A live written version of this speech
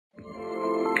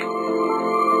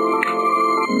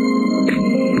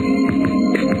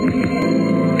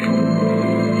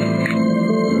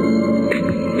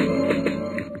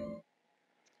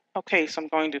Okay, so I'm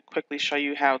going to quickly show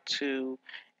you how to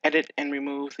edit and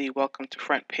remove the welcome to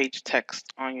front page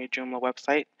text on your Joomla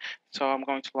website. So I'm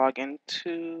going to log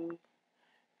into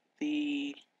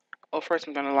first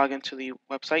I'm going to log into the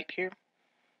website here.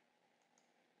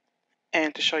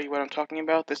 And to show you what I'm talking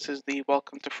about, this is the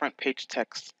welcome to front page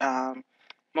text.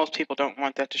 Most people don't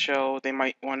want that to show. They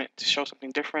might want it to show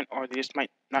something different, or they just might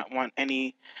not want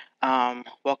any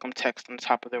welcome text on the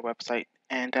top of their website.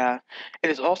 And it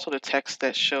is also the text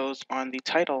that shows on the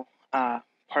title part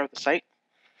of the site.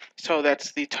 So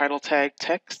that's the title tag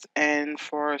text. And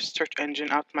for search engine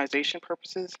optimization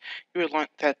purposes, you would want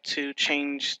that to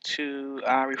change to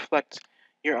reflect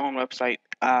your own website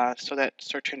so that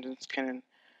search engines can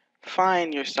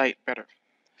find your site better.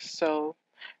 So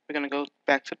we're going to go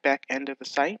back to the back end of the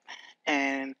site,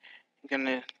 and you're going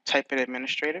to type in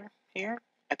administrator here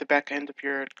at the back end of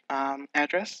your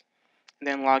address, and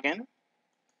then log in.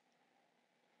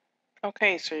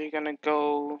 Okay, so you're going to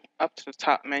go up to the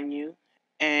top menu,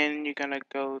 and you're going to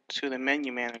go to the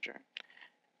menu manager.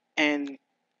 And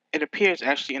it appears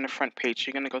actually in the front page.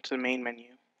 You're going to go to the main menu.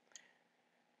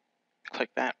 Click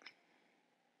that.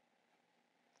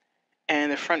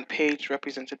 And the front page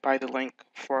represented by the link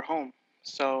for home.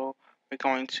 So we're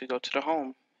going to go to the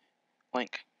home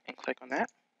link and click on that.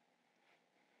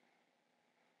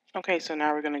 Okay, so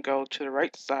now we're going to go to the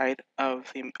right side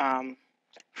of the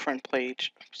front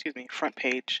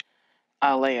page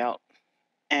layout.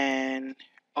 And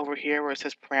over here where it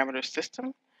says parameter system,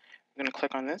 we're going to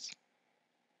click on this.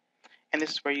 And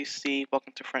this is where you see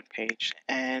welcome to front page.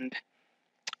 And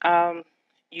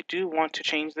you do want to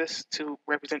change this to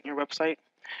represent your website.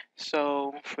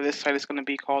 So for this site, it's going to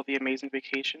be called the Amazing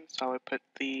Vacation. So I would put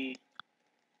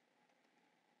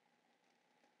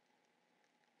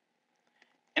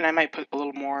and I might put a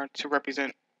little more to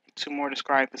more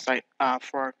describe the site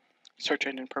for search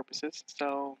engine purposes.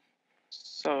 So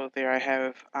there I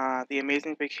have the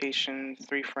Amazing Vacation,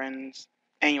 3 Friends,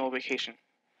 Annual Vacation.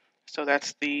 So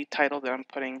that's the title that I'm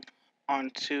putting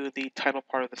onto the title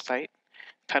part of the site,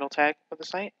 title tag of the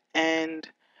site. And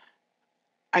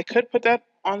I could put that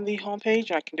on the home page.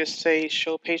 I can just say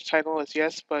show page title as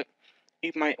yes, but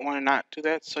you might want to not do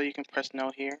that, so you can press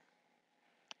no here.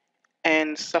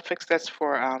 And suffix, that's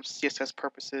for CSS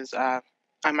purposes. I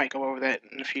might go over that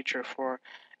in the future for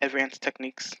advanced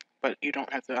techniques, but you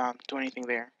don't have to do anything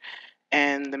there.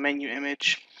 And the menu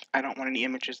image, I don't want any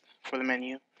images for the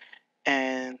menu.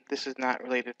 And this is not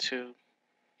related to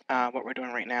what we're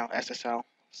doing right now, SSL.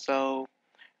 So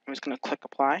I'm just going to click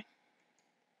apply.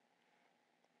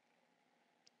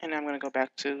 And I'm going to go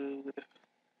back to the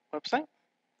website,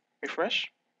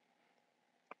 refresh.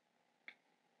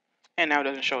 And now it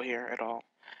doesn't show here at all.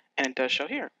 And it does show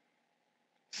here.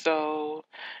 So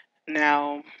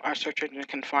now our search engine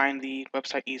can find the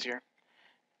website easier.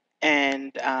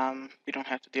 And we don't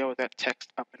have to deal with that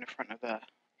text up in the front of the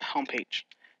homepage.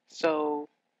 So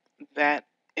that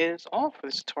is all for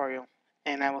this tutorial,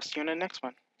 and I will see you in the next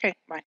one. Okay, bye.